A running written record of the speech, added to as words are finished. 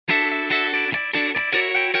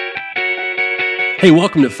Hey,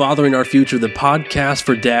 welcome to Fathering Our Future, the podcast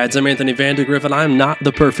for dads. I'm Anthony Vandegrift, and I'm not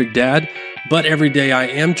the perfect dad, but every day I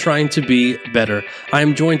am trying to be better. I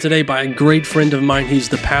am joined today by a great friend of mine. He's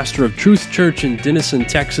the pastor of Truth Church in Denison,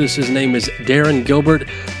 Texas. His name is Darren Gilbert,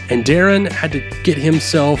 and Darren had to get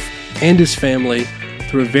himself and his family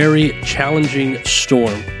through a very challenging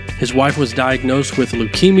storm. His wife was diagnosed with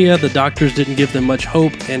leukemia. The doctors didn't give them much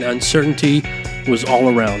hope, and uncertainty was all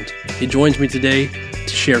around. He joins me today to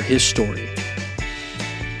share his story.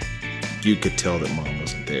 You could tell that mom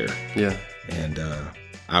wasn't there. Yeah. And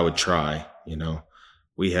I would try, I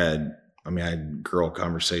had girl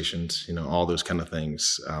conversations, all those kind of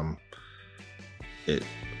things. It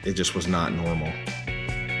just was not normal.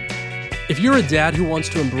 If you're a dad who wants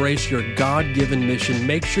to embrace your God-given mission,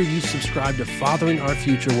 make sure you subscribe to Fathering Our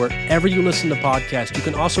Future wherever you listen to podcasts. You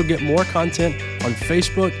can also get more content on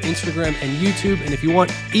Facebook, Instagram, and YouTube. And if you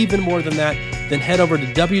want even more than that, then head over to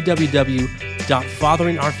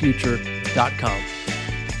www.fatheringourfuture.com.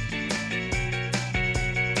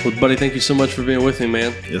 Well, buddy, thank you so much for being with me,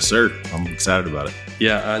 man. Yes, sir. I'm excited about it.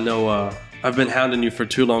 Yeah, I know I've been hounding you for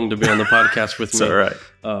too long to be on the podcast with me. It's all right.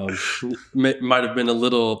 Might have been a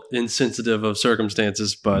little insensitive of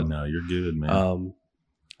circumstances, but no, you're good, man.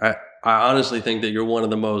 I honestly think that you're one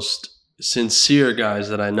of the most sincere guys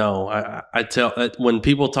that I know. I tell when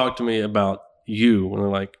people talk to me about you, when they're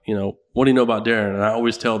like, what do you know about Darren? And I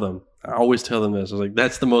always tell them this. I was like,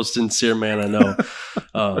 that's the most sincere man I know.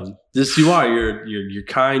 This you are. You're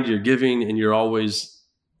kind, you're giving, and you're always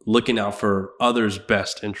looking out for others'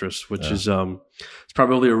 best interests, which is it's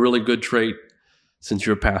probably a really good trait since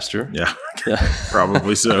you're a pastor. Yeah.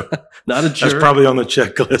 Probably so. Not a jerk. That's probably on the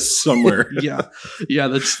checklist somewhere. Yeah,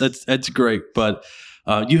 that's great. But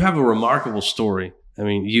you have a remarkable story. I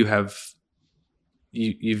mean, you've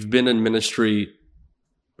been in ministry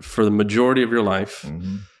for the majority of your life.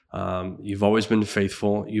 Mm-hmm. You've always been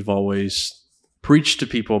faithful. You've always preached to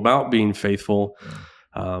people about being faithful.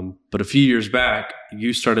 Yeah. But a few years back,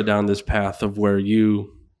 you started down this path of where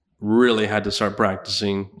you really had to start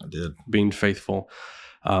practicing being faithful.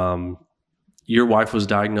 Your wife was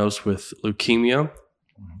diagnosed with leukemia.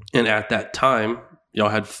 Mm-hmm. And at that time, y'all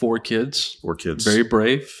had 4 kids. 4 kids. Very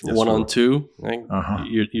brave. Yes, 1 on 2. Right? Uh-huh.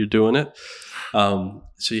 You're doing it. So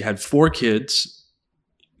you had 4 kids.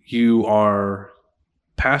 You are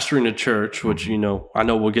pastoring a church, which, I know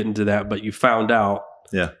we'll get into that, but you found out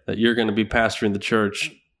that you're going to be pastoring the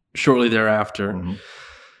church shortly thereafter. Mm-hmm.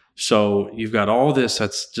 So you've got all this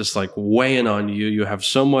that's just like weighing on you. You have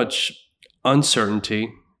so much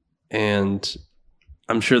uncertainty, and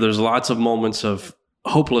I'm sure there's lots of moments of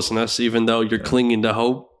hopelessness, even though you're clinging to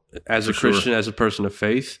hope as a Christian, as a person of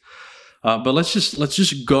faith. But let's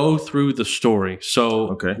just go through the story.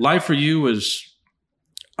 So life for you is,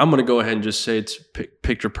 I'm going to go ahead and just say it's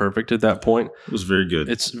picture perfect at that point. It was very good.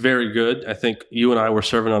 It's very good. I think you and I were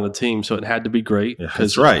serving on a team, so it had to be great. Yeah,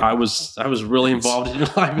 that's right. I was really involved in your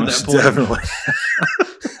life at that point. Definitely.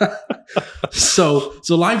 So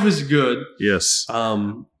life is good. Yes.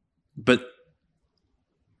 But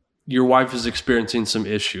your wife is experiencing some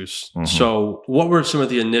issues. Mm-hmm. So what were some of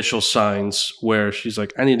the initial signs where she's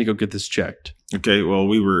like, I need to go get this checked? Okay. Well,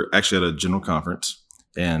 we were actually at a general conference,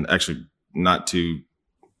 and actually not too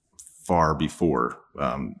far before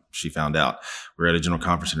she found out. We're at a general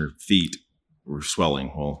conference and her feet were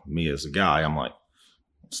swelling. Well, me as a guy, I'm like,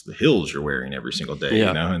 it's the heels you're wearing every single day,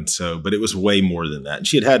 And so, but it was way more than that. And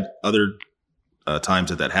she had other times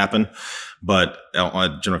that happened, but at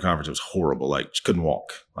a general conference, it was horrible. Like she couldn't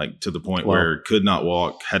walk, like to the point where could not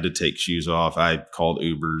walk, had to take shoes off. I called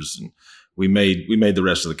Ubers, and we made the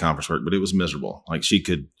rest of the conference work, but it was miserable. Like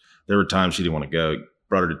there were times she didn't want to go,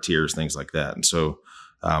 brought her to tears, things like that. And so,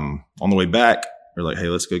 on the way back, we're like, hey,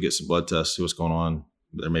 let's go get some blood tests, see what's going on.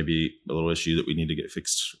 There may be a little issue that we need to get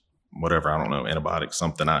fixed, whatever. I don't know, antibiotics,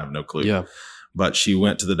 something. I have no clue. Yeah. But she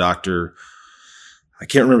went to the doctor. I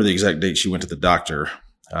can't remember the exact date she went to the doctor.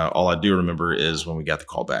 All I do remember is when we got the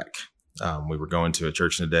call back. We were going to a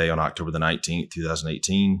church in a day on October the 19th,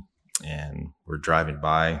 2018. And we're driving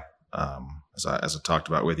by, as I talked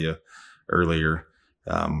about with you earlier,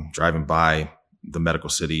 driving by the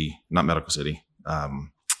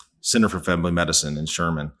Center for Family Medicine in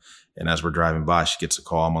Sherman. And as we're driving by, she gets a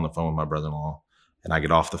call. I'm on the phone with my brother-in-law, and I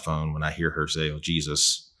get off the phone when I hear her say, "Oh,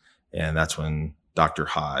 Jesus." And that's when Dr.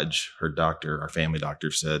 Hodge, our family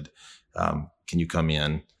doctor, said, can you come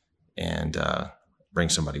in and bring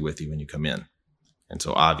somebody with you when you come in? And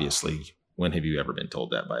so obviously, when have you ever been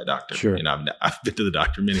told that by a doctor? Sure. I've been to the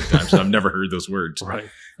doctor many times, and I've never heard those words.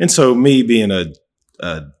 Right. And so me being a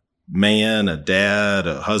man, a dad,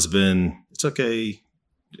 a husband, it's okay.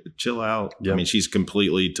 Chill out. Yeah. I mean, she's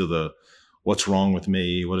completely to the what's wrong with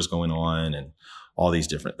me? What is going on? And all these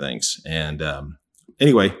different things. And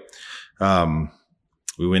anyway,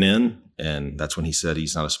 we went in, and that's when he said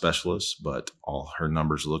he's not a specialist, but all her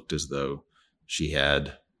numbers looked as though she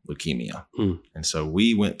had leukemia. And so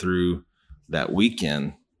we went through that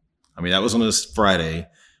weekend. I mean, that was on a Friday.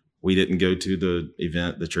 We didn't go to the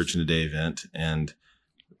event, the Church in the Day event. And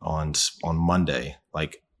on Monday,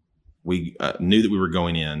 like we knew that we were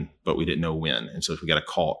going in, but we didn't know when. And so we got a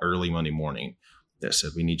call early Monday morning that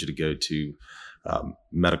said, we need you to go to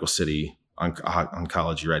Medical City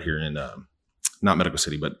Oncology right here in, not Medical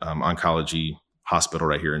City, but Oncology Hospital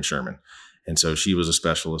right here in Sherman. And so she was a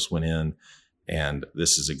specialist, went in, and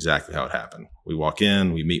this is exactly how it happened. We walk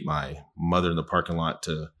in, we meet my mother in the parking lot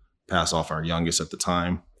to pass off our youngest at the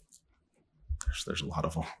time. There's a lot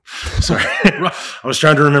of them. Sorry. I was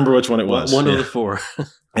trying to remember which one it was. One of the four.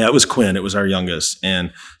 Yeah, it was Quinn. It was our youngest.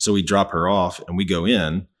 And so we drop her off and we go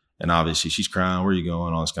in, and obviously she's crying. Where are you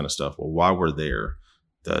going? All this kind of stuff. Well, while we're there,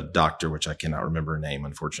 the doctor, which I cannot remember her name,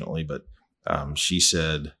 unfortunately, but she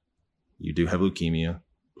said, you do have leukemia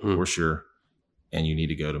for sure. And you need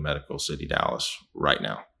to go to Medical City, Dallas right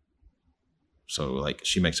now. So like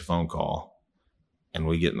she makes a phone call and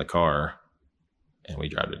we get in the car and we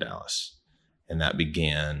drive to Dallas. And that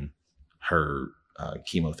began her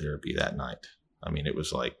chemotherapy that night. I mean, it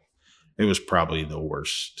was probably the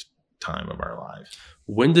worst time of our life.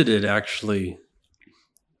 When did it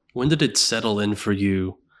settle in for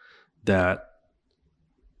you that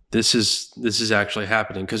this is actually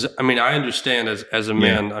happening? Because I mean, I understand as a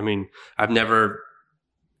man, I mean, I've never,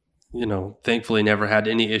 thankfully never had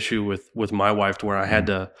any issue with my wife to where I had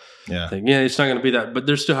to think, it's not going to be that. But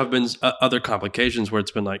there still have been other complications where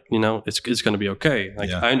it's been like, it's going to be okay. Like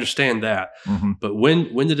I understand that. But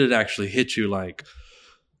when did it actually hit you? Like,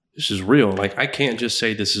 this is real. Like, I can't just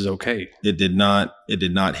say this is okay. It did not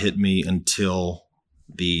hit me until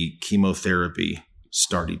the chemotherapy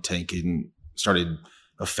started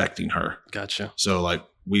affecting her. Gotcha. So like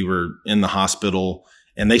we were in the hospital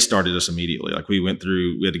and they started us immediately. Like we had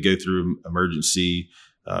to go through emergency,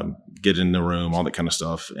 get in the room, all that kind of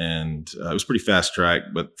stuff. And it was pretty fast track,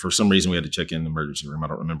 but for some reason we had to check in the emergency room. I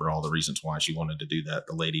don't remember all the reasons why she wanted to do that,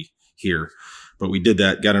 the lady here, but we did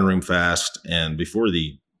that, got in the room fast. And before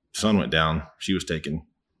the sun went down, she was taking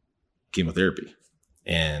chemotherapy.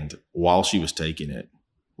 And while she was taking it,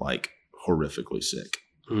 like horrifically sick.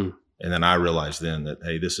 And then I realized then that,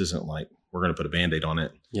 hey, this isn't like we're going to put a Band-Aid on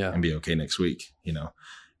it and be okay next week,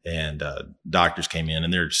 And doctors came in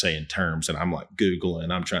and they're saying terms, and I'm like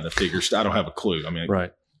Googling. I'm trying to figure. I don't have a clue. I mean,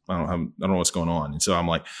 right. I don't know what's going on. And so I'm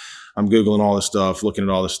Googling all this stuff, looking at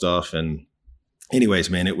all this stuff. And anyways,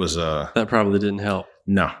 man, it was that probably didn't help.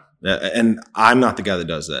 No, and I'm not the guy that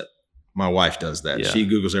does that. My wife does that. Yeah. She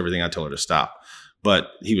Googles everything. I tell her to stop. But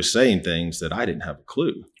he was saying things that I didn't have a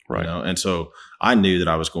clue. Right. And so I knew that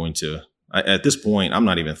I was going to, at this point, I'm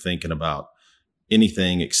not even thinking about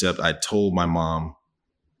anything except I told my mom,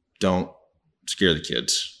 don't scare the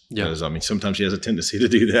kids. Yeah. Because I mean, sometimes she has a tendency to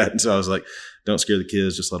do that. And so I was like, don't scare the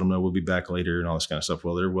kids. Just let them know we'll be back later and all this kind of stuff.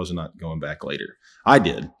 Well, there was not going back later. I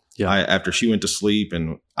did. Yeah. After she went to sleep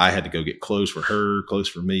and I had to go get clothes for her, clothes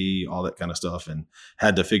for me, all that kind of stuff, and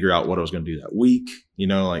had to figure out what I was going to do that week.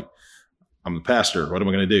 Like, I'm the pastor. What am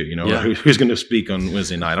I going to do? Who's going to speak on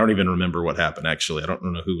Wednesday night? I don't even remember what happened, actually. I don't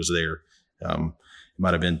know who was there. It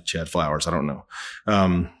might have been Chad Flowers. I don't know.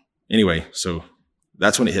 Anyway, so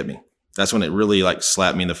that's when it hit me. That's when it really like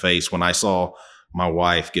slapped me in the face when I saw my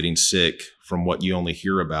wife getting sick from what you only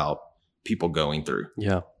hear about people going through.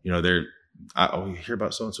 Yeah. You hear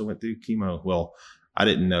about so-and-so went through chemo. Well, I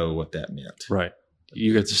didn't know what that meant. Right.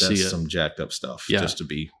 You get to see it. Some jacked up stuff, just to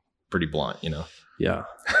be pretty blunt, Yeah.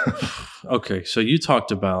 Okay. So you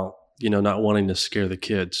talked about, not wanting to scare the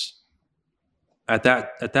kids. At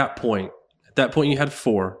that point you had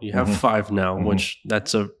 4, you have 5 now, which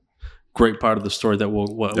that's a great part of the story that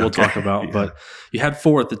we'll talk about. Yeah. But you had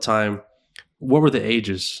 4 at the time. What were the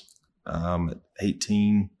ages?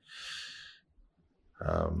 18.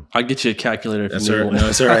 I'll get you a calculator if you need one. No,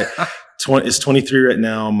 it's all right. It's 23 right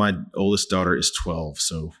now. My oldest daughter is 12.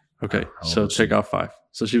 So okay. So take off 5.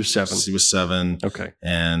 So she was 7. She was 7. Okay.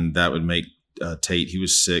 And that would make Tate, he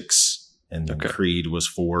was 6. And then Creed was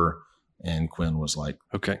 4. And Quinn was like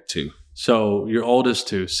 2. So your oldest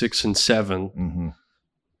 2, 6 and 7,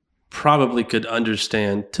 probably could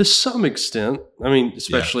understand to some extent. I mean,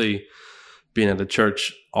 especially being at a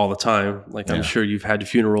church all the time. Like I'm sure you've had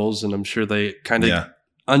funerals, and I'm sure they kind of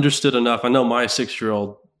understood enough. I know my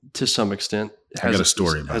 6-year-old, to some extent, has a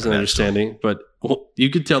story about has an understanding. But you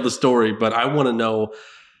could tell the story. But I want to know,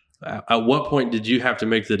 at what point did you have to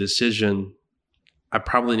make the decision? I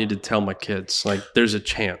probably need to tell my kids, like, there's a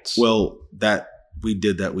chance. Well, that we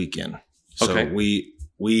did that weekend. So okay.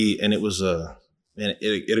 we and it was and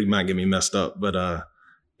it might get me messed up, but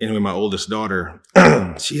anyway, my oldest daughter,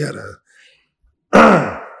 she had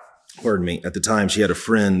pardon me, at the time she had a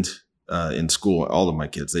friend in school. All of my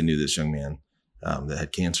kids, they knew this young man that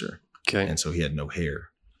had cancer. Okay. And so he had no hair.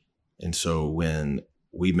 And so when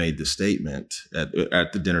we made the statement at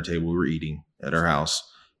the dinner table, we were eating at our house,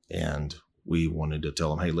 and we wanted to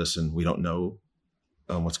tell him, hey, listen, we don't know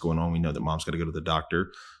what's going on. We know that mom's got to go to the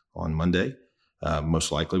doctor on Monday.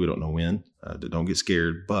 Most likely, we don't know when. Don't get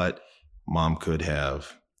scared, but mom could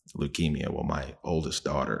have leukemia. Well, my oldest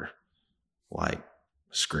daughter, like,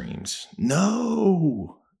 screams,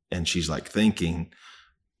 no. And she's like thinking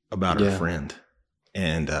about her friend.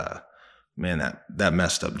 And man, that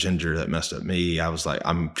messed up Ginger. That messed up me. I was like,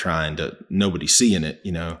 I'm trying to, nobody's seeing it,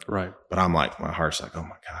 you know? Right. But I'm like, my heart's like, oh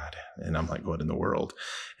my God. And I'm like, what in the world?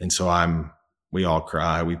 And so we all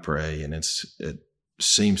cry, we pray, and it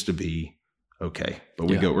seems to be okay. But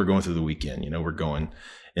we're going through the weekend, you know, we're going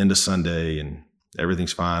into Sunday and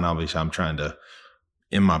everything's fine. Obviously, I'm trying to,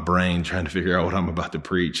 in my brain, trying to figure out what I'm about to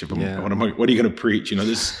preach. What are you going to preach? You know,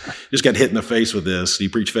 just got hit in the face with this. Do you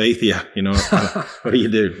preach faith? Yeah. You know, what do you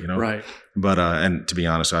do? You know? Right. But, and to be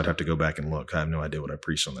honest, I'd have to go back and look. I have no idea what I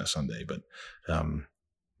preached on that Sunday, but,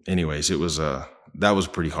 anyways, it was, that was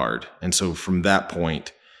pretty hard. And so from that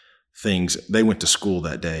point, they went to school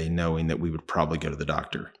that day knowing that we would probably go to the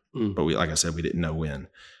doctor, but like I said, we didn't know when,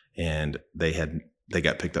 and they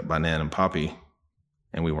got picked up by Nan and Poppy,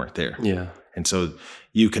 and we weren't there. Yeah. And so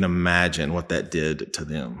you can imagine what that did to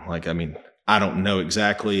them. Like, I mean, I don't know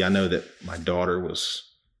exactly. I know that my daughter was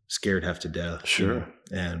scared half to death. Sure. You know?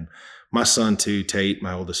 And my son too, Tate,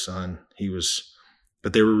 my oldest son,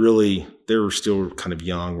 but they were still kind of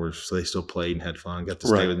young, so they still played and had fun, got to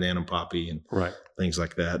stay with Nan and Poppy and things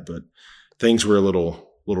like that. But things were a little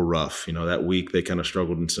rough. You know, that week they kind of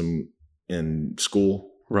struggled in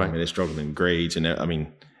school. Right. I mean, they struggled in grades. And I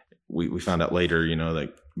mean, we found out later, you know,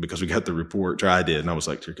 like, because we got the report, or I did, and I was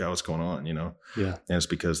like, dear God, what's going on, you know? Yeah. And it's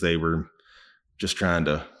because they were just trying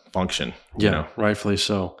to function. Yeah, you know? rightfully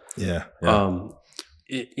so. Yeah.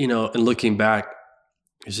 You know, and looking back,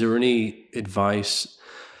 is there any advice?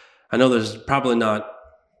 I know there's probably not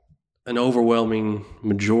an overwhelming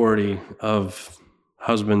majority of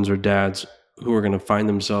husbands or dads who are going to find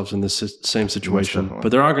themselves in this same situation,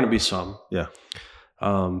 but there are going to be some. Yeah.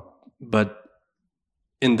 But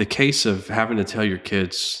in the case of having to tell your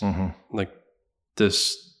kids like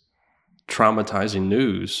this traumatizing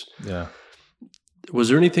news, was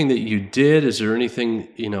there anything that you did? Is there anything,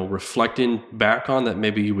 you know, reflecting back on that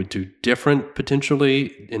maybe you would do different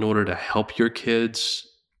potentially in order to help your kids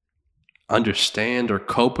understand or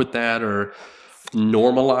cope with that or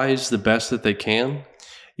normalize the best that they can?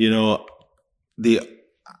 You know,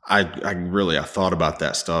 I thought about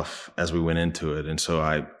that stuff as we went into it. And so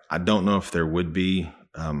I don't know if there would be,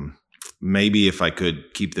 maybe if I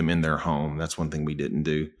could keep them in their home. That's one thing we didn't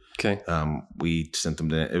do. Okay. We sent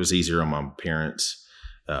them it was easier on my parents,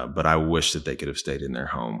 but I wish that they could have stayed in their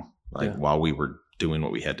home, while we were doing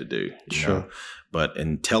what we had to do. You know? But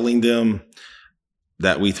in telling them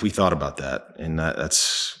that we thought about that, and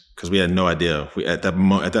that's because we had no idea. At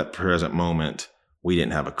that present moment, we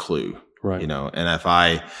didn't have a clue. Right. You know, and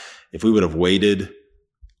if we would have waited,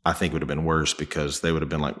 I think it would have been worse, because they would have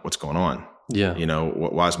been like, what's going on? Yeah. You know,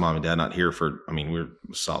 why is mom and dad not here we're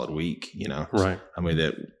a solid week, you know? Right. I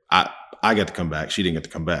mean, I got to come back. She didn't get to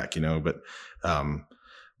come back, you know, but,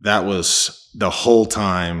 that was the whole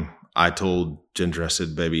time I told Ginger, I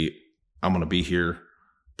said, baby, I'm going to be here,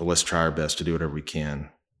 but let's try our best to do whatever we can.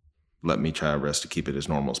 Let me try our best to keep it as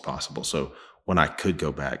normal as possible. So when I could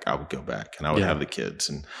go back, I would go back, and I would have the kids,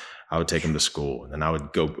 and I would take them to school, and then I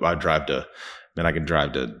could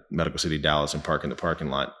drive to Medical City, Dallas, and park in the parking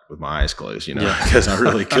lot with my eyes closed, you know, because I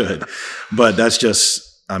really could. But that's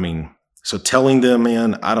just, I mean, so telling them,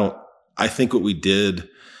 man, I think what we did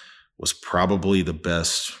was probably the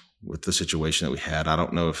best with the situation that we had. I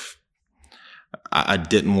don't know if I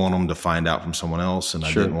didn't want them to find out from someone else, and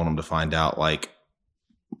I didn't want them to find out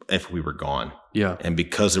if we were gone. Yeah. And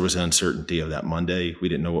because there was uncertainty of that Monday, we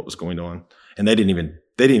didn't know what was going on, and they didn't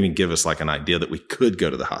even give us an idea that we could go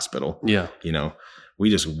to the hospital. Yeah. You know, we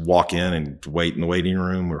just walk in and wait in the waiting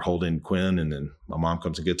room. We're holding Quinn, and then my mom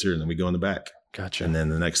comes and gets her, and then we go in the back. Gotcha. And then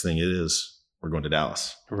the next thing we're going to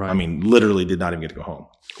Dallas. Right. I mean, literally did not even get to go home.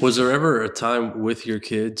 Was there ever a time with your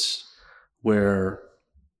kids where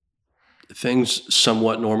things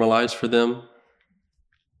somewhat normalized for them?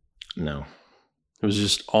 No. It was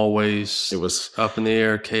just always up in the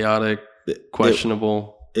air, chaotic,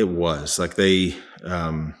 questionable. it was like you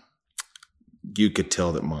could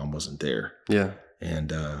tell that mom wasn't there. Yeah.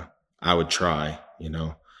 And I would try,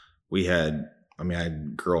 I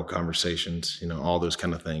had girl conversations, all those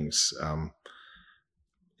kind of things.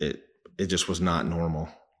 It just was not normal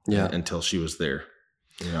until she was there,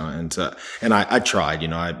 and I tried,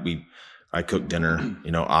 I cooked dinner,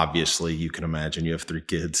 obviously you can imagine you have 3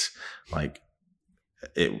 kids, like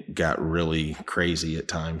it got really crazy at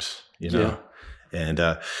times, and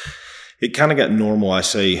it kind of got normal. I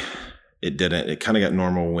say it didn't, it kind of got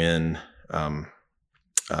normal when, I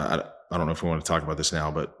don't know if we want to talk about this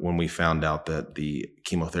now, but when we found out that the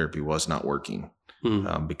chemotherapy was not working,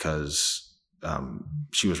 because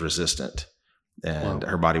she was resistant and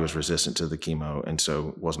her body was resistant to the chemo. And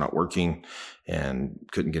so was not working and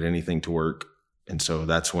couldn't get anything to work. And so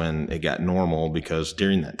that's when it got normal, because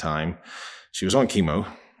during that time she was on chemo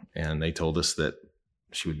and they told us that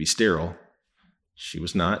she would be sterile. She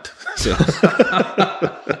was not.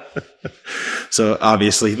 So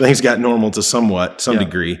obviously things got normal to some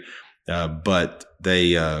degree. But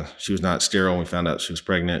she was not sterile. We found out she was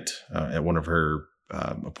pregnant at one of her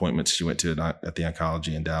appointments she went to at the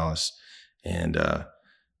oncology in Dallas. And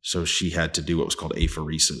so she had to do what was called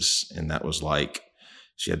apheresis. And that was like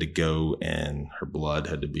she had to go and her blood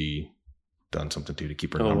had to be done something to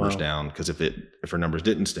keep her numbers down. Because if her numbers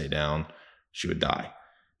didn't stay down, she would die.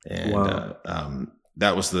 And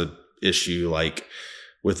that was the issue. Like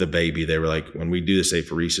with the baby, they were like, when we do this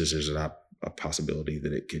apheresis, there's a possibility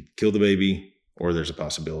that it could kill the baby, or there's a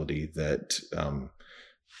possibility that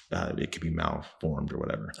it could be malformed or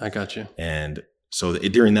whatever. I got you. And so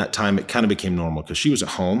during that time, it kind of became normal because she was at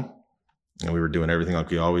home and we were doing everything like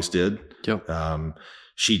we always did. Yep.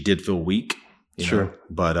 She did feel weak, sure,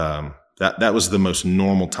 but that was the most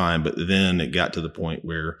normal time. But then it got to the point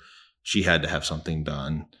where she had to have something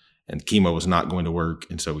done, and chemo was not going to work,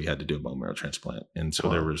 and so we had to do a bone marrow transplant. And so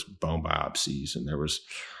there was bone biopsies, and there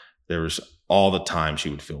was all the time she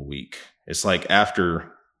would feel weak. It's like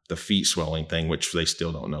after the feet swelling thing, which they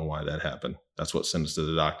still don't know why that happened. That's what sent us to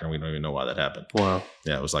the doctor, and we don't even know why that happened. Wow.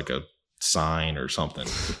 Yeah, it was like a sign or something.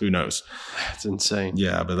 Who knows? That's insane.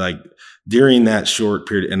 Yeah, but like during that short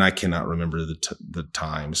period, and I cannot remember the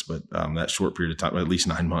times, but that short period of time, at least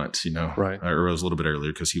 9 months, right? Or it was a little bit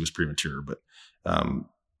earlier because he was premature. But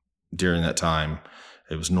during that time,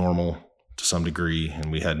 it was normal to some degree,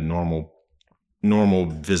 and we had normal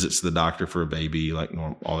visits to the doctor for a baby, like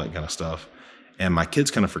all that kind of stuff. And my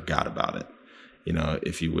kids kind of forgot about it,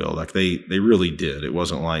 if you will. Like they really did. It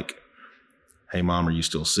wasn't like, hey, Mom, are you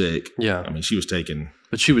still sick? Yeah. I mean, she was taking.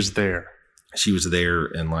 But she was there. She was there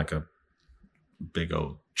in like a big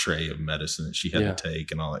old tray of medicine that she had to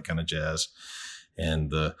take and all that kind of jazz. And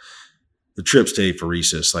the trips to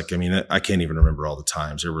apheresis, like, I mean, I can't even remember all the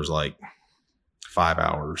times. There was like 5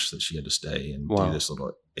 hours that she had to stay and do this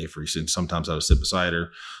little apheresis. And sometimes I would sit beside her.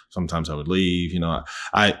 Sometimes I would leave.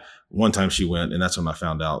 One time she went, and that's when I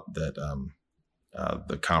found out that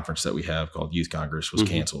the conference that we have called Youth Congress was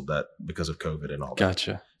canceled because of COVID and all that.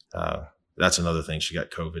 Gotcha. That's another thing. She got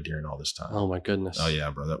COVID during all this time. Oh my goodness. Oh yeah,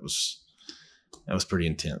 bro. That was pretty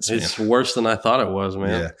intense. It's worse than I thought it was,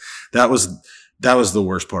 man. Yeah. That was the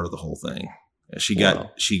worst part of the whole thing.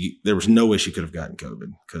 There was no way she could have gotten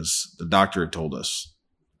COVID because the doctor had told us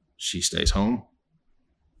she stays home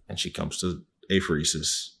and she comes to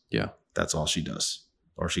apheresis. Yeah. That's all she does.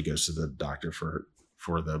 Or she goes to the doctor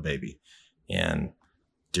for the baby. And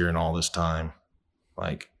during all this time,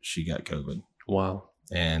 like, she got COVID. Wow.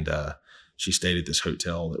 And she stayed at this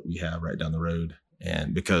hotel that we have right down the road.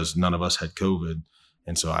 And because none of us had COVID,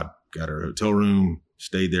 and so I got her a hotel room,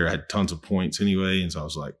 stayed there. I had tons of points anyway. And so I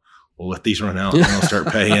was like, well, let these run out and I'll start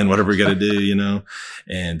paying whatever we got to do,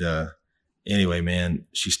 And anyway, man,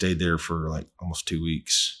 she stayed there for like almost 2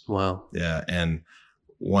 weeks. Wow. Yeah. And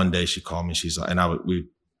one day she called me. She's like, and I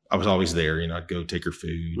was always there, I'd go take her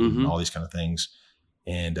food and all these kind of things.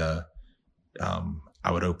 And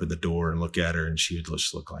I would open the door and look at her, and she would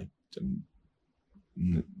just look like,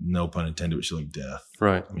 no pun intended, but she looked death.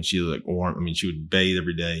 Right. I mean, she looked warm. I mean, she would bathe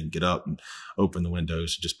every day and get up and open the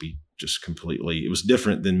windows and just completely, it was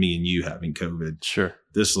different than me and you having COVID. Sure.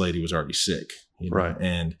 This lady was already sick. Right.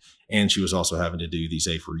 And she was also having to do these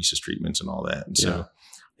apheresis treatments and all that. And so,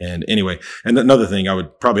 and anyway, and another thing, I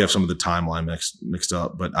would probably have some of the timeline mixed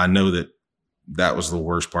up, but I know that was the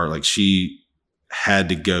worst part. Like, she had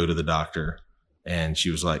to go to the doctor, and she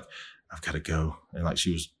was like, I've got to go. And like,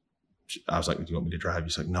 I was like, do you want me to drive you?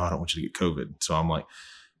 She's like, no, I don't want you to get COVID. So I'm like,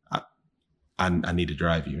 I need to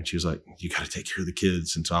drive you. And she was like, you got to take care of the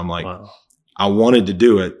kids. And so I'm like, wow. I wanted to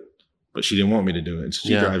do it, but she didn't want me to do it. And so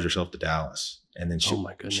she drives herself to Dallas. And then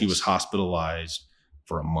she was hospitalized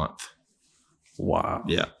for a month. Wow.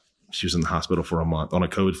 Yeah. She was in the hospital for a month on a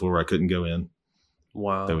COVID floor. I couldn't go in.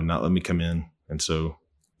 Wow. They would not let me come in. And so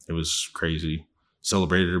it was crazy.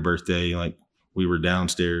 Celebrated her birthday. Like we were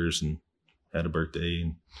downstairs and had a birthday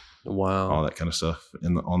and all that kind of stuff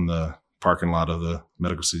on the parking lot of the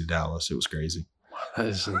Medical City Dallas. It was crazy. That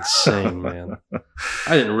is insane, man.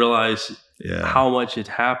 I didn't realize how much it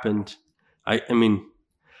happened. I mean,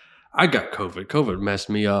 I got COVID. COVID messed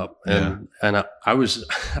me up. And I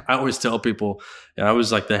always tell people, I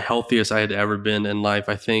was like the healthiest I had ever been in life.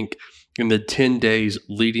 I think in the 10 days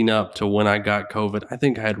leading up to when I got COVID, I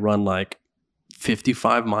think I had run like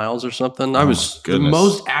 55 miles or something. I was the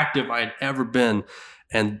most active I had ever been.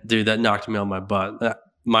 And dude, that knocked me on my butt.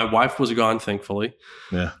 My wife was gone, thankfully.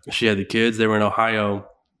 Yeah. She had the kids. They were in Ohio.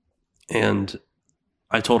 And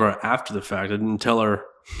I told her after the fact. I didn't tell her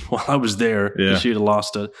while I was there because she had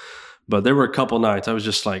lost it. But there were a couple nights I was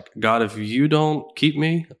just like, God, if you don't keep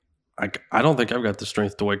me, I don't think I've got the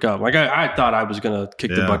strength to wake up. Like I thought I was going to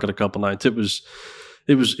kick the bucket a couple nights. It was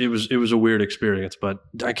a weird experience, but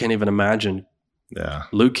I can't even imagine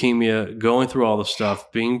leukemia, going through all the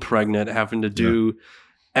stuff, being pregnant, having to do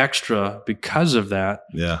extra because of that,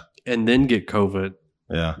 and then get COVID.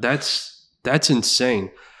 Yeah, that's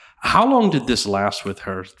insane. How long did this last with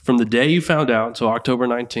her? From the day you found out until October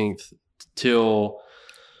 19th till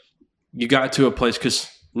you got to a place,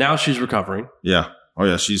 because now she's recovering. Yeah. Oh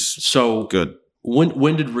yeah, she's so good.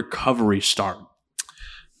 When did recovery start?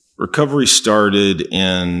 Recovery started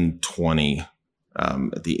in 20.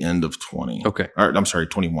 At the end of 20. Okay. Or, I'm sorry,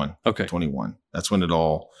 21. Okay. 21. That's when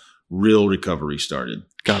real recovery started.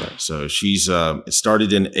 Got it. So she's, it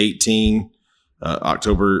started in 18,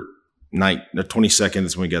 October 22nd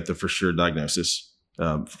is when we got the for sure diagnosis,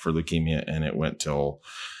 for leukemia. And it went till,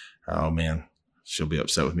 oh man, she'll be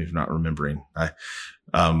upset with me for not remembering.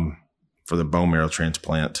 For the bone marrow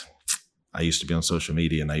transplant, I used to be on social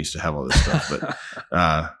media and I used to have all this stuff,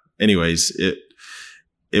 but, anyways,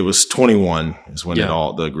 it was 21 is when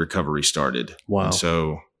the recovery started. Wow. And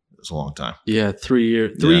so it was a long time. Yeah. 3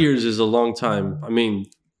 years. 3 years is a long time. I mean,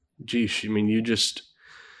 geez,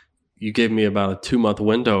 you gave me about a 2-month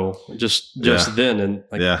window just then. And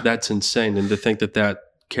that's insane. And to think that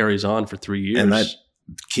carries on for 3 years. And that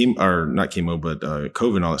not chemo, but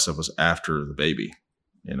COVID and all that stuff was after the baby,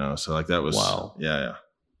 so like that was, yeah.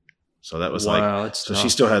 So that was so she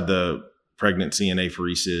still had the pregnancy and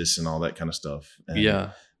apheresis and all that kind of stuff.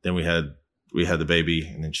 And then we had the baby,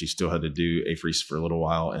 and then she still had to do apheresis for a little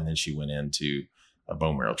while, and then she went into a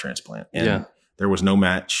bone marrow transplant. And there was no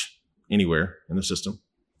match anywhere in the system.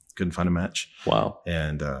 Couldn't find a match. Wow.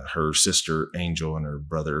 And her sister Angel and her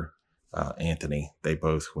brother Anthony, they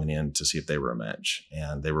both went in to see if they were a match,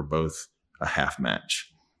 and they were both a half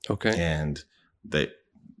match. Okay. And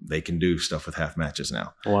they can do stuff with half matches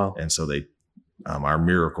now. Wow. And so they our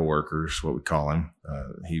miracle workers, what we call him,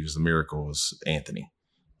 he was the miracle, was Anthony.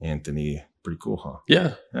 Anthony, pretty cool, huh?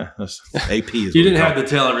 Yeah. That's AP. Is you didn't have to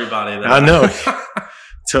tell everybody that. I know.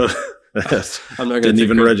 So I'm not going to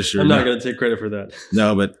even register. I'm not going to take credit for that.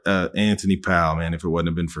 No, but Anthony Powell, man, if it wouldn't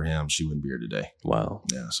have been for him, she wouldn't be here today. Wow.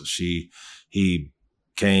 Yeah. So he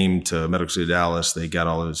came to Medical City Dallas. They got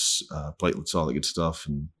all his platelets, all that good stuff,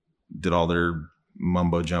 and did all their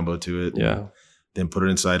mumbo jumbo to it. Yeah. Then put it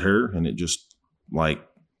inside her, and it just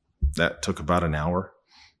that took about an hour,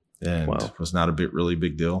 and was not a really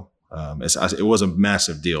big deal. It was a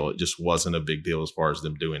massive deal. It just wasn't a big deal as far as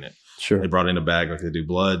them doing it. Sure. They brought in a bag like they do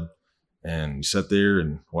blood, and you sat there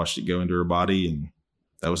and watched it go into her body, and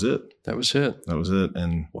that was it. That was it.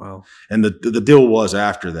 And wow. And the deal was,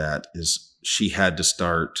 after that, is she had to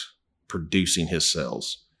start producing his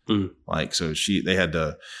cells. Like, so they had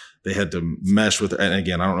to mesh with, and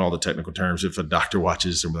again, I don't know all the technical terms. If a doctor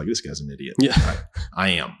watches, they'll be like, this guy's an idiot. Yeah. I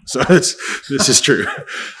am. So this is true.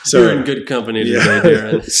 So you're in good company today,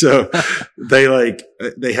 Darren. So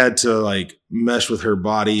they had to mesh with her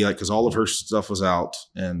body, cause all of her stuff was out,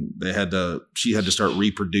 and she had to start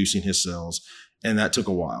reproducing his cells. And that took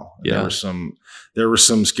a while. Yeah. There were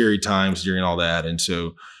some scary times during all that. And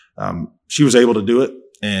so, she was able to do it.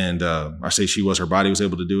 And, I say her body was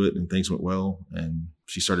able to do it, and things went well, and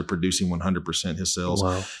she started producing 100% his cells.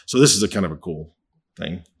 Wow. So this is a kind of a cool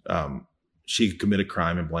thing. She could commit a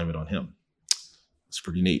crime and blame it on him. It's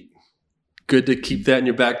pretty neat. Good to keep that in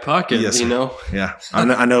your back pocket, yes, Yeah.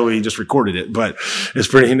 I know we just recorded it, but it's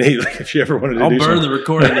pretty neat. If you ever wanted to I'll burn something. The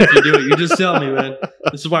recording if you do it. You just tell me, man.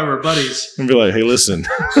 This is why we're buddies. And be like, hey, listen,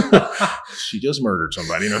 she just murdered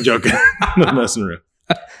somebody. No, I'm joking. I'm not messing around.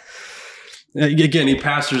 Again, he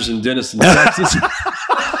pastors and dentists in Texas.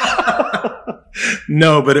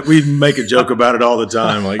 No, but we make a joke about it all the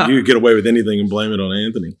time. Like you get away with anything and blame it on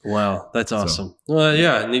Anthony. Wow, that's awesome. So, well,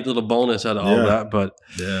 yeah, neat little bonus out of all that. But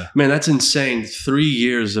man, that's insane. 3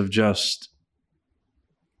 years of just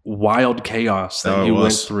wild chaos that you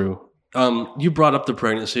went through. You brought up the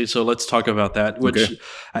pregnancy, so let's talk about that. Which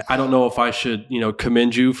I don't know if I should,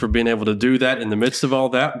 commend you for being able to do that in the midst of all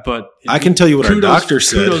that. But I can tell you what our doctor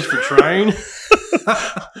said. Kudos for trying.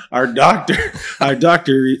 Our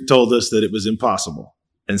doctor told us that it was impossible.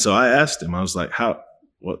 And so I asked him, I was like,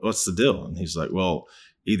 what's the deal? And he's like, well,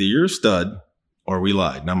 either you're a stud or we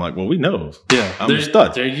lied. And I'm like, well, we know. Yeah, I'm a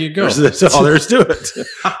stud. There you go. That's all there is to it.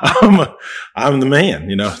 I'm the man,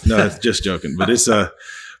 No, just joking. But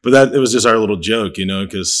it was just our little joke,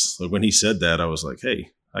 because when he said that, I was like,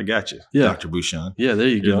 hey, I got you, Dr. Bouchon. Yeah, there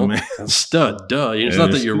you go. Stud, duh. It's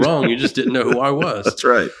not that you're wrong. You just didn't know who I was. That's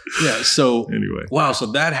right. Yeah, so anyway. Wow, so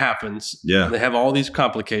that happens. Yeah. They have all these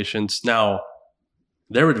complications. Now,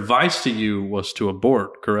 their advice to you was to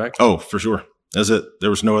abort, correct? Oh, for sure. That's it. There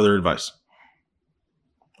was no other advice.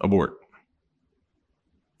 Abort.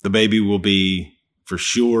 The baby will be for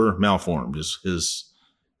sure malformed.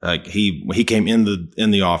 He came in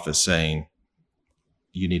the office saying,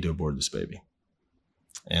 you need to abort this baby.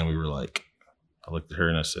 And we were like, I looked at her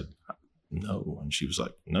and I said, no. And she was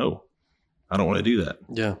like, no, I don't want to do that.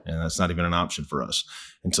 Yeah. And that's not even an option for us.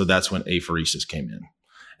 And so that's when apheresis came in.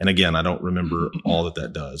 And again, I don't remember all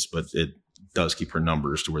that does, but it does keep her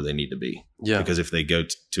numbers to where they need to be. Yeah. Because if they go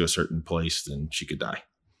to a certain place, then she could die.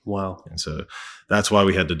 Wow. And so that's why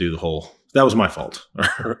we had to do that was my fault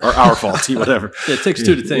or our fault, whatever. Yeah, it takes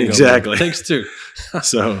two to tango. Exactly. It takes two.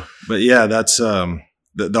 So, but yeah, that's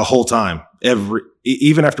the whole time.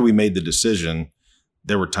 Even after we made the decision,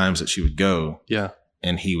 there were times that she would go. Yeah.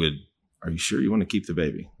 And he would, are you sure you want to keep the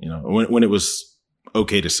baby? When it was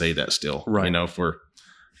okay to say that still, right. For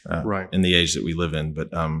right. in the age that we live in. But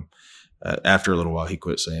after a little while, he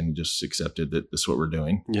quit saying, he just accepted that this is what we're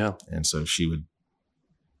doing. Yeah. And so she'd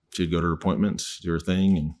go to her appointments, do her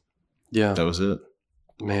thing. And that was it.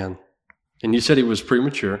 Man. And you said he was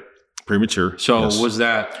premature. Premature. So yes. Was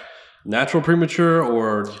that natural premature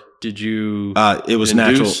or did you it was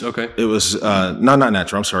induce? Natural. Okay. It was not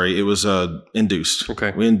natural. I'm sorry. It was induced.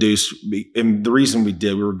 Okay. We induced, and the reason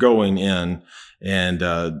we were going in, and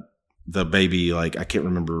the baby, I can't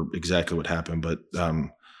remember exactly what happened, but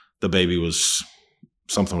the baby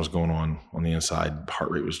something was going on the inside.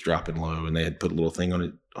 Heart rate was dropping low, and they had put a little thing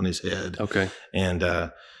on his head. Okay.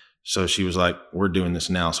 And so she was like, "We're doing this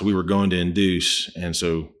now." So we were going to induce, and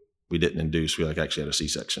so we didn't induce. We actually had a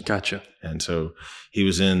C-section. Gotcha. And so he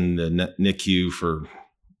was in the NICU for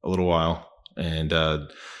a little while. And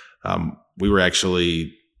we were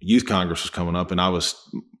actually, Youth Congress was coming up, and I was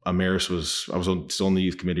still on the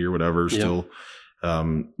youth committee or whatever, still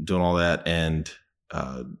doing all that. And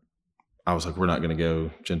I was like, we're not going to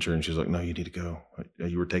go, Ginger. And she was like, no, you need to go.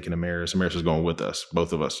 You were taking Amaris. Amaris was going with us,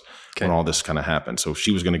 both of us, when all this kind of happened. So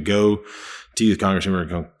she was going to go to Youth Congress, and we were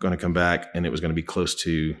going to come back, and it was going to be close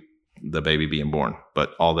to the baby being born.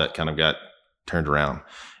 But all that kind of got turned around.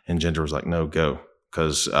 And Ginger was like, no, go.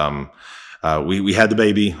 Because we had the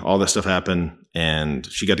baby, all that stuff happened, and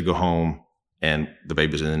she got to go home, and the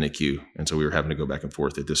baby was in the NICU. And so we were having to go back and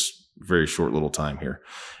forth at this very short little time here.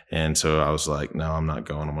 And so I was like, no, I'm not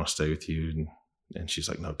going. I'm going to stay with you. And she's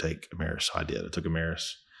like, no, take Amaris. So I did. I took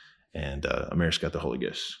Amaris, and Amaris got the Holy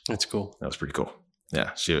Ghost. That's cool. That was pretty cool.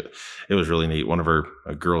 Yeah. It was really neat. One of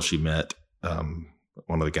a girl she met,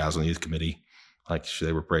 one of the guys on the youth committee,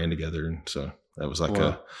 they were praying together. And so that was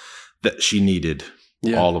that she needed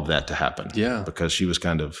all of that to happen. Yeah. Because she was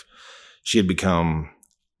she had become,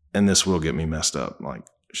 and this will get me messed up.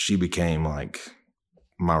 She became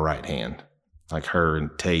my right hand, her and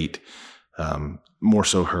Tate, more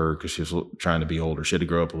so her, because she was trying to be older. She had to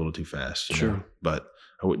grow up a little too fast. Sure. But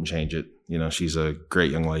I wouldn't change it. She's a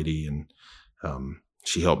great young lady, and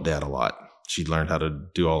she helped Dad a lot. She learned how to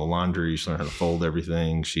do all the laundry. She learned how to fold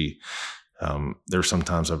everything. There were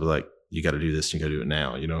sometimes I'd be like, you got to do this. You got to do it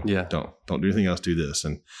now. Yeah. Don't do anything else. Do this.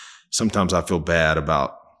 And sometimes I feel bad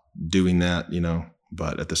about doing that,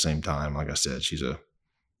 but at the same time, like I said, she's a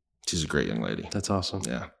great young lady. That's awesome.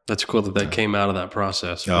 Yeah. That's cool that came out of that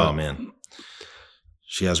process. Oh man.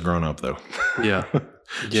 She has grown up though. Yeah.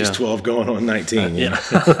 She's 12 going on 19.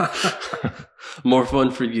 More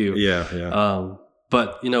fun for you. Yeah. Yeah.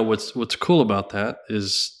 But what's cool about that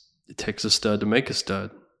is it takes a stud to make a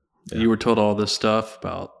stud. Yeah. You were told all this stuff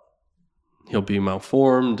about he'll be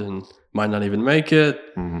malformed and might not even make it.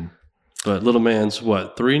 Mm-hmm. But little man's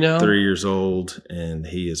what, 3 now? 3 years old, and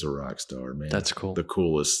he is a rock star, man. That's cool. The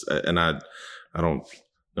coolest. And I don't,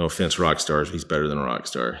 no offense, rock stars. He's better than a rock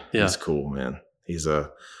star. Yeah. He's cool, man. He's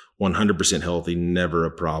a 100% healthy, never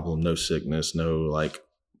a problem, no sickness, no like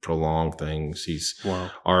prolonged things. He's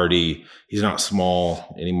he's not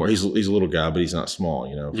small anymore. He's a little guy, but he's not small,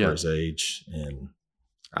 for his age. And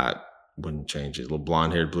I wouldn't change it. A little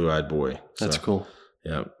blonde-haired, blue-eyed boy. That's cool.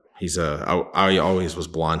 Yeah. He's I always was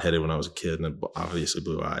blonde-headed when I was a kid, and obviously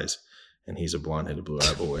blue eyes. And he's a blonde-headed,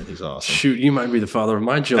 blue-eyed boy, and he's awesome. Shoot, you might be the father of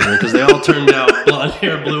my children because they all turned out blonde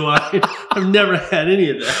hair, blue eyes. I've never had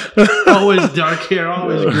any of that. Always dark hair,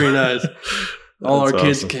 always green eyes. All our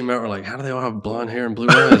kids came out were like, how do they all have blonde hair and blue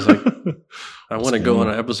eyes? Like, I want to go on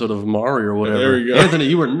an episode of Maury or whatever. There you go. Anthony,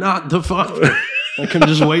 you were not the father. Like, I'm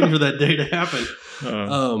just waiting for that day to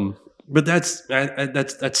happen. But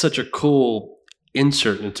that's such a cool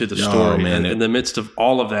insert into the story. Man, in the midst of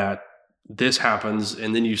all of that, this happens,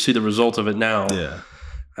 and then you see the result of it now. Yeah.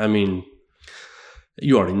 I mean,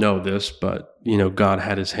 you already know this, but, God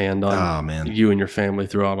had his hand on you and your family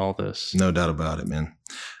throughout all this. No doubt about it, man.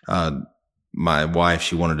 My wife,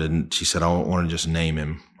 she said, I don't want to just name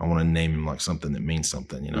him. I want to name him like something that means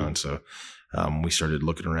something, And so we started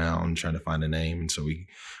looking around, trying to find a name. And so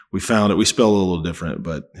we found it. We spelled it a little different,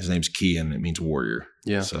 but his name's Kian. It means warrior.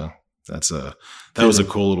 Yeah. So that was a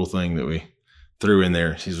cool little thing that we threw in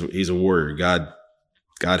there. He's a warrior. God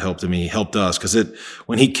helped him. He helped us because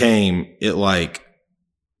when he came, it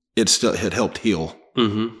helped heal.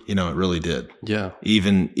 Mm-hmm. It really did. Yeah.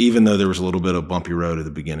 Even though there was a little bit of bumpy road at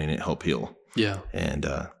the beginning, it helped heal. Yeah. And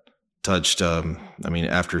touched.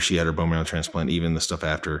 After she had her bone marrow transplant, even the stuff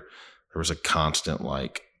after, there was a constant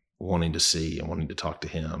like wanting to see and wanting to talk to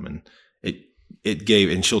him, and it gave.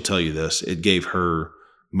 And she'll tell you this. It gave her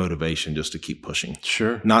motivation just to keep pushing.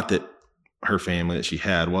 Sure. Not that her family that she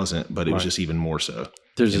had wasn't, but it was just even more so.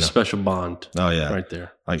 There's a special bond. Oh yeah. Right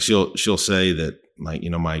there. Like she'll say that like,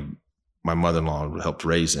 my mother-in-law helped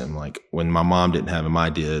raise him. Like when my mom didn't have him, I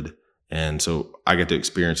did. And so I get to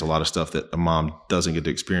experience a lot of stuff that a mom doesn't get to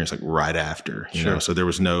experience like right after, you know? So there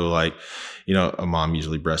was no like, a mom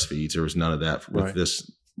usually breastfeeds. There was none of that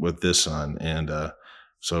with this son. And,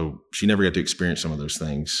 so she never got to experience some of those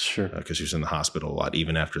things. Sure. Cause she was in the hospital a lot,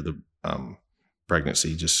 even after the,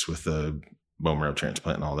 pregnancy, just with the bone marrow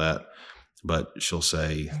transplant and all that. But she'll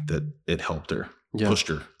say that it helped her, pushed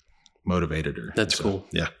her, motivated her. That's cool.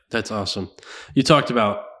 Yeah. That's awesome. You talked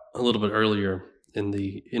about a little bit earlier in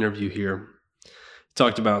the interview here,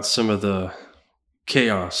 talked about some of the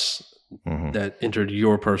chaos that entered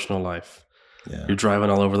your personal life. Yeah. You're driving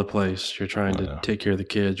all over the place. You're trying to take care of the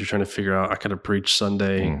kids. You're trying to figure out, I got to preach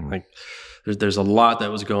Sunday. Like there's a lot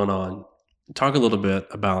that was going on. Talk a little bit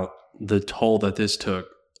about the toll that this took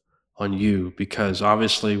on you, because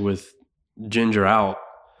obviously with Ginger out,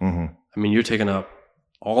 you're taking up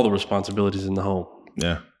all the responsibilities in the home.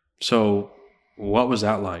 Yeah. So what was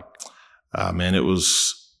that like? Man, it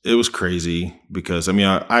was crazy because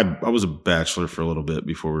I was a bachelor for a little bit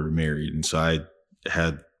before we were married. And so I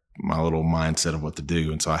had my little mindset of what to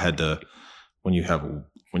do. And so I had to, when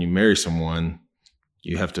you marry someone,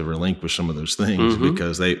 you have to relinquish some of those things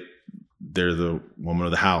because they're the woman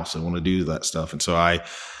of the house. They want to do that stuff. And so I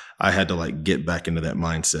had to like get back into that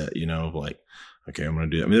mindset, of like, okay, I'm going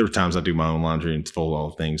to do that. There were times I do my own laundry and fold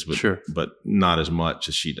all the things, but not as much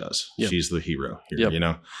as she does. Yep. She's the hero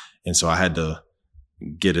here, And so I had to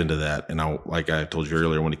get into that. And like I told you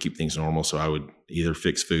earlier, I want to keep things normal. So I would either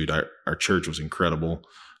fix food. Our church was incredible.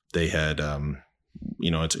 They had,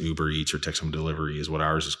 it's Uber Eats or Text Home Delivery is what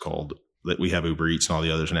ours is called. That we have Uber Eats and all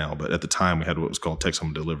the others now. But at the time we had what was called Text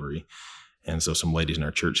Home Delivery. And so some ladies in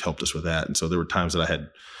our church helped us with that. And so there were times that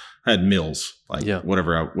I had meals, like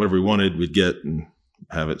whatever we wanted, we'd get and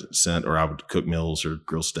have it sent, or I would cook meals or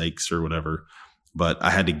grill steaks or whatever. But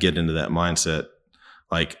I had to get into that mindset.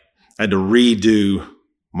 Like I had to redo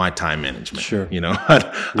my time management. Sure.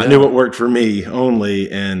 I knew what worked for me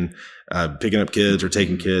only, and picking up kids or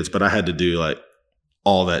taking kids, but I had to do like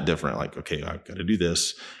all that different. Like, okay, I've got to do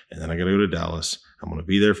this, and then I got to go to Dallas. I'm going to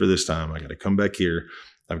be there for this time. I got to come back here.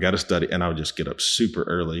 I've got to study. And I would just get up super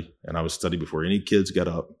early, and I would study before any kids got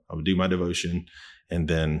up. I would do my devotion, and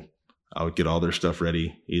then I would get all their stuff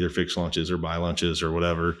ready, either fix lunches or buy lunches or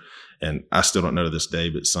whatever. And I still don't know to this day,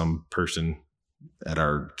 but some person at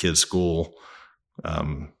our kids' school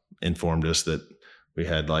informed us that we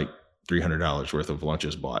had like $300 worth of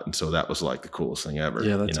lunches bought. And so that was like the coolest thing ever.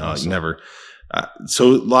 Yeah, that's awesome.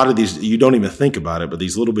 So a lot of these, you don't even think about it, but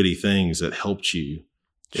these little bitty things that helped you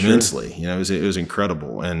immensely, it was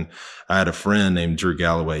incredible. And I had a friend named Drew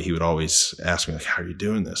Galloway. He would always ask me like, how are you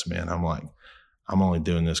doing this, man? I'm like, I'm only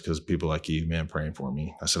doing this because people like you, man, praying for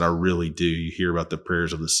me. I said, I really do. You hear about the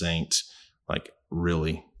prayers of the saints, like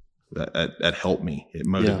really, that helped me. It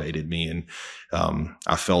motivated me. And,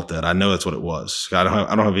 I felt that. I know that's what it was. I don't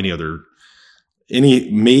have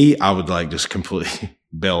I would like just completely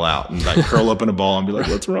bail out and like curl up in a ball and be like,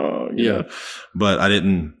 what's wrong? You know? But I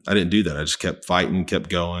didn't do that. I just kept fighting, kept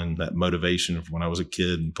going. That motivation of when I was a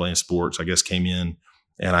kid and playing sports, I guess, came in,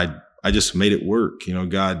 and I just made it work. You know,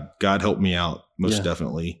 God helped me out most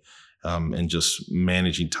definitely. And just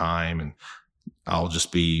managing time, and I'll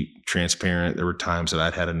just be transparent. There were times that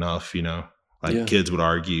I'd had enough, you know, like kids would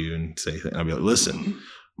argue and say, and I'd be like, listen,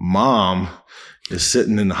 Mom is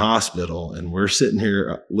sitting in the hospital and we're sitting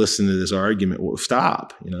here listening to this argument. Well,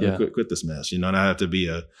 stop, you know, quit this mess, you know, and I have to be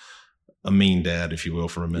a mean dad, if you will,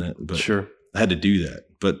 for a minute, but I had to do that.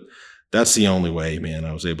 But that's the only way, man,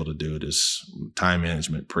 I was able to do it, is time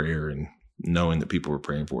management, prayer, and knowing that people were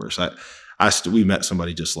praying for us. We met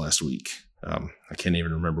somebody just last week. I can't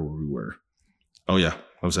even remember where we were. Oh yeah.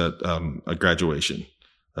 I was at a graduation,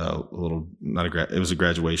 it was a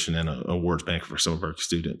graduation and an awards banquet for some of our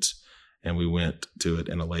students. And we went to it,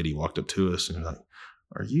 and a lady walked up to us and was like,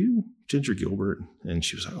 "Are you Ginger Gilbert?" And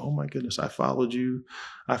she was like, "Oh my goodness, I followed you.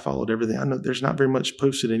 I followed everything. I know there's not very much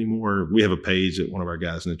posted anymore." We have a page that one of our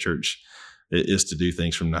guys in the church is to do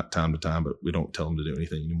things from time to time, but we don't tell them to do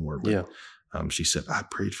anything anymore. But, she said, "I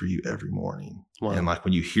prayed for you every morning." Wow. And like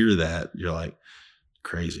when you hear that, you're like,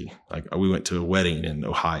 crazy. Like we went to a wedding in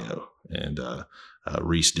Ohio, and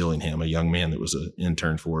Reese Dillingham, a young man that was an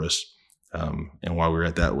intern for us. And while we were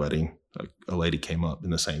at that wedding, a lady came up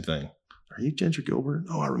and the same thing. "Are you Ginger Gilbert?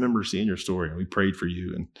 Oh, I remember seeing your story, and we prayed for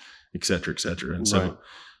you," and et cetera, et cetera. And so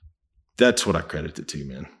that's what I credit it to,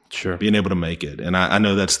 man. Sure. Being able to make it. And I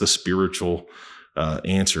know that's the spiritual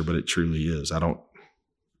answer, but it truly is. It's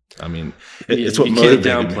what motivated me. You can't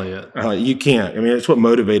downplay it. You can't. I mean, it's what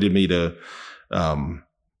motivated me to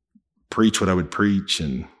preach what I would preach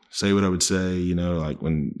and say what I would say, you know, like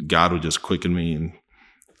when God would just quicken me and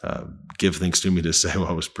give things to me to say while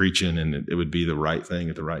I was preaching, and it would be the right thing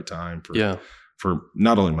at the right time for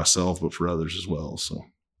not only myself, but for others as well.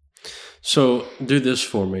 So do this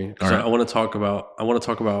for me, because I want to talk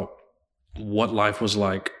about what life was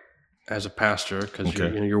like as a pastor, because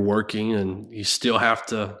you're working and you still got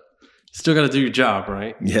to do your job,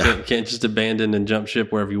 right? Yeah. You can't just abandon and jump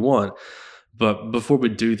ship wherever you want. But before we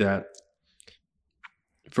do that,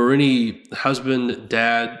 for any husband,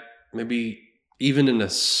 dad, maybe even in a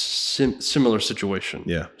similar situation.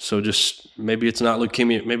 Yeah. So just maybe it's not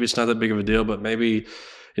leukemia, maybe it's not that big of a deal, but maybe,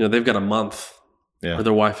 you know, they've got a month where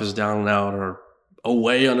their wife is down and out or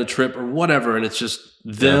away on a trip or whatever, and it's just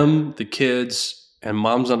them, the kids, and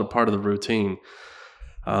mom's not a part of the routine.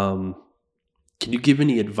 Can you give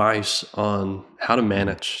any advice on how to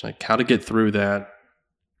manage, like how to get through that?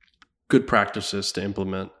 Good practices to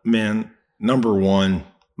implement? Man, number one,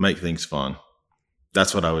 make things fun.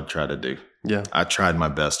 That's what I would try to do. Yeah. I tried my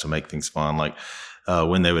best to make things fun. Like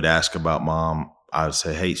when they would ask about Mom, I would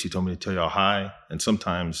say, "Hey, she told me to tell y'all hi." And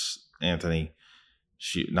sometimes Anthony,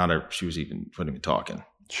 she was even putting me talking.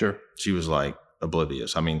 Sure. She was like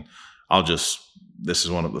oblivious. I mean, this is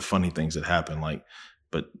one of the funny things that happened.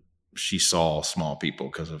 But she saw small people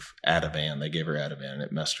because of Ativan. They gave her Ativan and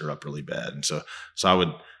it messed her up really bad. And so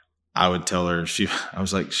I would tell her, she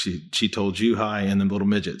told you hi and them little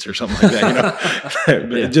midgets or something like that, you know,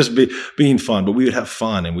 but just being fun. But we would have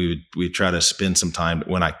fun, and we'd try to spend some time.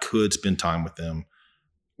 When I could spend time with them,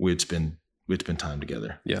 we'd spend time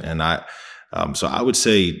together. Yeah. And so I would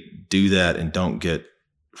say do that and don't get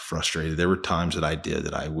frustrated. There were times that I did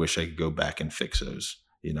that I wish I could go back and fix those.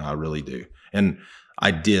 You know, I really do. And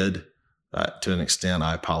I did to an extent.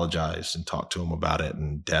 I apologized and talked to him about it.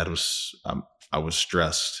 And Dad I was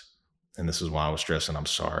stressed. And this is why I was stressed, and I'm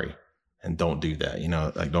sorry. And don't do that, you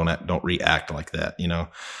know, like don't react like that, you know.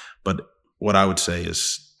 But what I would say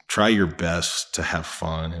is try your best to have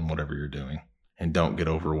fun in whatever you're doing, and don't get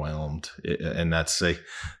overwhelmed. And I say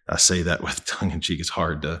that with tongue in cheek. It's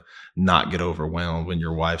hard to not get overwhelmed when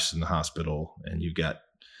your wife's in the hospital and you've got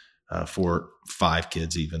 5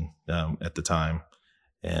 kids even at the time.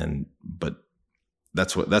 But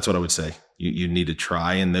that's what I would say. You need to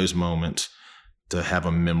try in those moments to have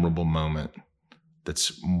a memorable moment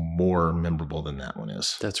that's more memorable than that one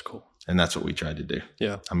is. That's cool. And that's what we tried to do.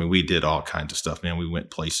 Yeah. I mean, we did all kinds of stuff, man. We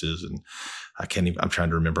went places, and I'm trying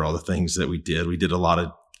to remember all the things that we did. We did a lot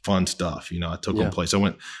of fun stuff. You know, I took one place.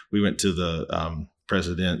 We went to the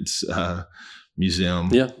President's Museum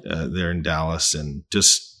there in Dallas, and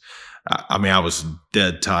just, I was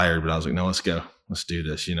dead tired, but I was like, no, let's go. Let's do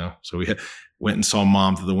this, you know? So we went and saw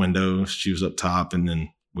Mom through the window. She was up top, and then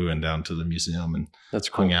we went down to the museum and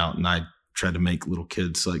hung out, and I tried to make little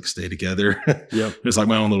kids like stay together. Yep. It was like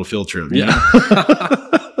my own little field trip. Yeah.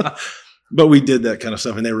 But we did that kind of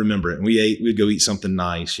stuff, and they remember it. And we'd go eat something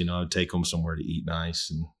nice. I'd take them somewhere to eat nice,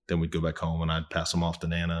 and then we'd go back home, and I'd pass them off to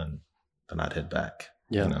Nana, and then I'd head back.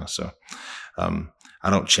 Yeah. So I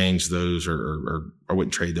don't change those or I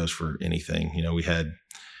wouldn't trade those for anything. We had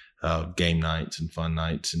game nights and fun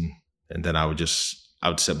nights, and then I would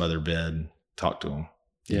sit by their bed and talk to them.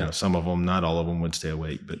 Yeah. Some of them, not all of them, would stay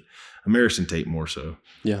awake, but Emerson Tate more so.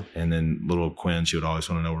 Yeah. And then little Quinn, she would always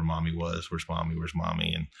want to know where mommy was. Where's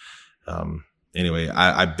mommy? And anyway,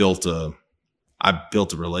 I built a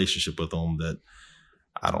relationship with them that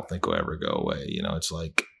I don't think will ever go away. It's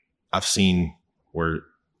like I've seen where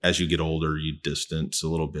as you get older, you distance a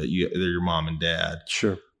little bit. They're your mom and dad.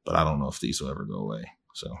 Sure. But I don't know if these will ever go away.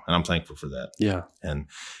 So, and I'm thankful for that. Yeah. And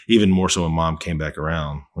even more so when mom came back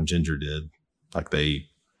around, when Ginger did, like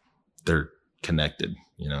they're connected,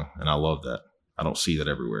 and I love that. I don't see that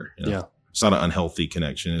everywhere. Yeah. It's not an unhealthy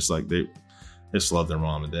connection. It's like they just love their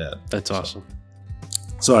mom and dad. That's awesome.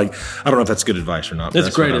 So I don't know if that's good advice or not.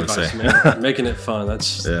 That's great advice, man. Making it fun.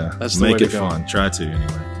 That's the way to go. Make it fun. Try to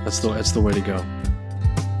anyway. That's the way to go.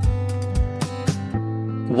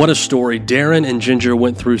 What a story. Darren and Ginger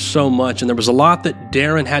went through so much, and there was a lot that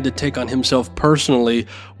Darren had to take on himself personally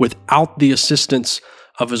without the assistance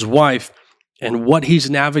of his wife. And what he's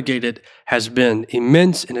navigated has been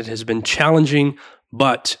immense, and it has been challenging,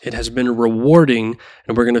 but it has been rewarding.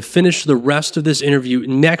 And we're going to finish the rest of this interview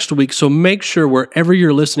next week. So make sure wherever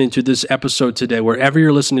you're listening to this episode today, wherever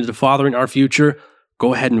you're listening to Fathering Our Future,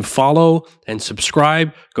 go ahead and follow and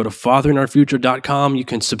subscribe. Go to fatheringourfuture.com. You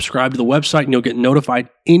can subscribe to the website and you'll get notified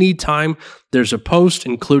anytime there's a post,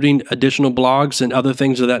 including additional blogs and other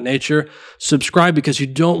things of that nature. Subscribe because you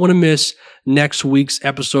don't want to miss next week's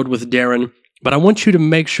episode with Darren. But I want you to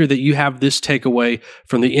make sure that you have this takeaway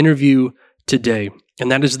from the interview today,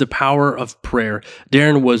 and that is the power of prayer.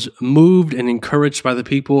 Darren was moved and encouraged by the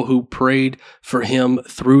people who prayed for him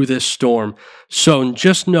through this storm. So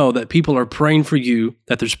just know that people are praying for you,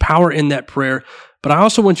 that there's power in that prayer. But I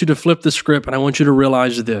also want you to flip the script, and I want you to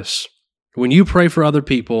realize this. When you pray for other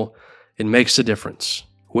people, it makes a difference.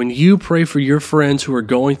 When you pray for your friends who are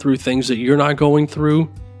going through things that you're not going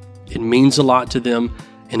through, it means a lot to them,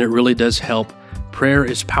 and it really does help. Prayer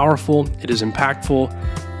is powerful, it is impactful,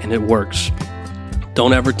 and it works.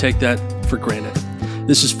 Don't ever take that for granted.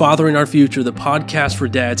 This is Fathering Our Future, the podcast for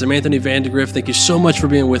dads. I'm Anthony Vandegrift. Thank you so much for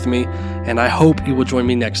being with me, and I hope you will join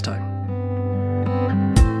me next time.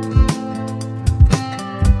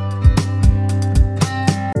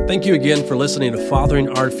 Thank you again for listening to Fathering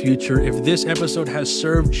Our Future. If this episode has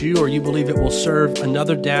served you or you believe it will serve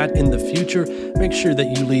another dad in the future, make sure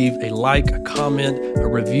that you leave a like, a comment, a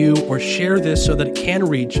review, or share this so that it can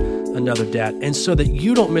reach another dad. And so that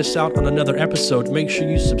you don't miss out on another episode, make sure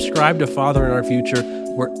you subscribe to Fathering Our Future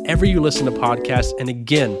wherever you listen to podcasts. And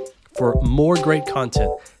again, for more great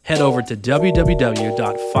content, head over to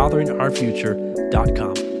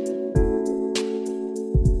www.fatheringourfuture.com.